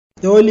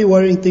The only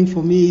worrying thing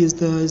for me is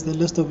the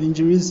list of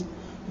injuries.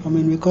 I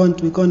mean, we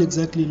can't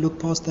exactly look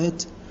past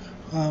that.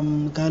 A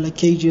guy like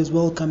KG as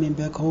well coming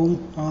back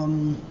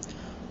home.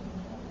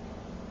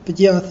 But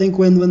yeah, I think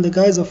when the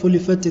guys are fully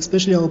fit,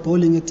 especially our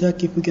bowling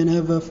attack, if we can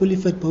have a fully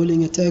fit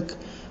bowling attack,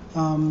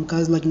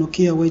 guys like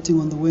Nokia waiting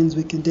on the wings,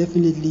 we can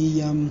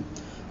definitely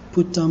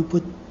put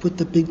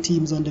the big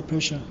teams under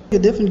pressure.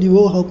 It definitely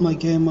will help my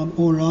game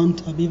all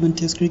round. I've even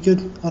test cricket.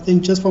 I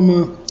think just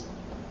from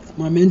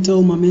my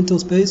mental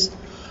space,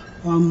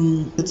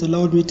 it's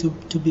allowed me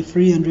to be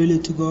free and really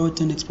to go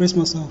out and express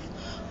myself.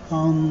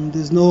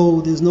 There's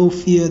no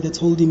fear that's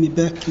holding me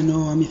back.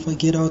 If I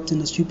get out in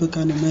a stupid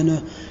kind of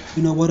manner,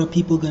 what are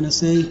people gonna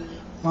say?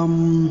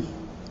 And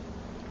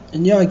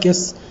yeah, I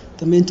guess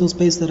the mental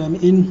space that I'm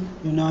in,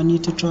 I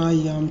need to try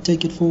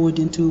take it forward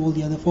into all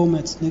the other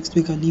formats. Next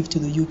week I leave to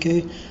the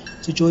UK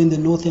to join the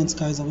North End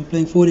Skies. I'll be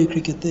playing 4-day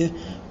cricket there,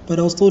 but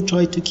I'll still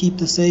try to keep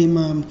the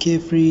same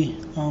carefree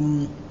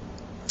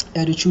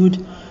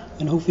attitude,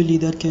 and hopefully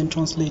that can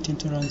translate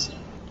into runs.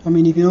 I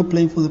mean, if you're not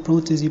playing for the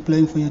Proteas, you're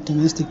playing for your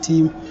domestic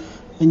team,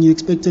 and you're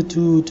expected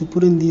to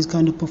put in these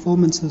kind of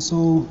performances.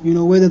 So,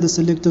 whether the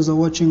selectors are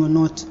watching or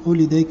not,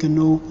 only they can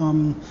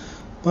know.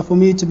 But for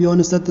me, to be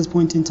honest, at this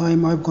point in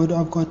time, I've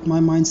got my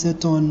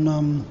mindset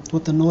on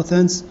with the North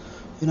Ends.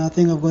 I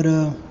think I've got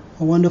a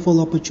wonderful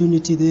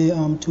opportunity there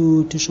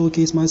to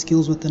showcase my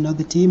skills with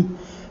another team,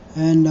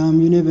 and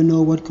you never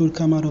know what could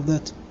come out of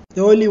that.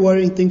 The only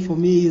worrying thing for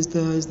me is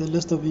the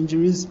list of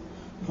injuries.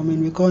 I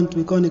mean, we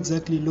can't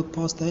exactly look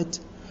past that.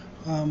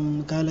 A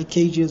guy like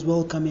KG as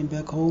well coming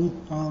back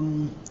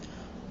home.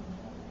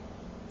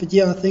 But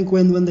yeah, I think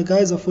when the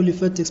guys are fully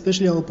fit,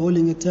 especially our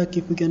bowling attack,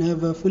 if we can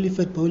have a fully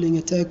fit bowling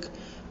attack,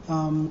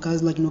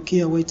 guys like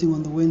Nokia waiting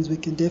on the wings, we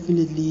can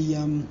definitely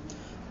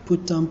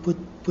put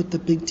the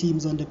big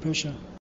teams under pressure.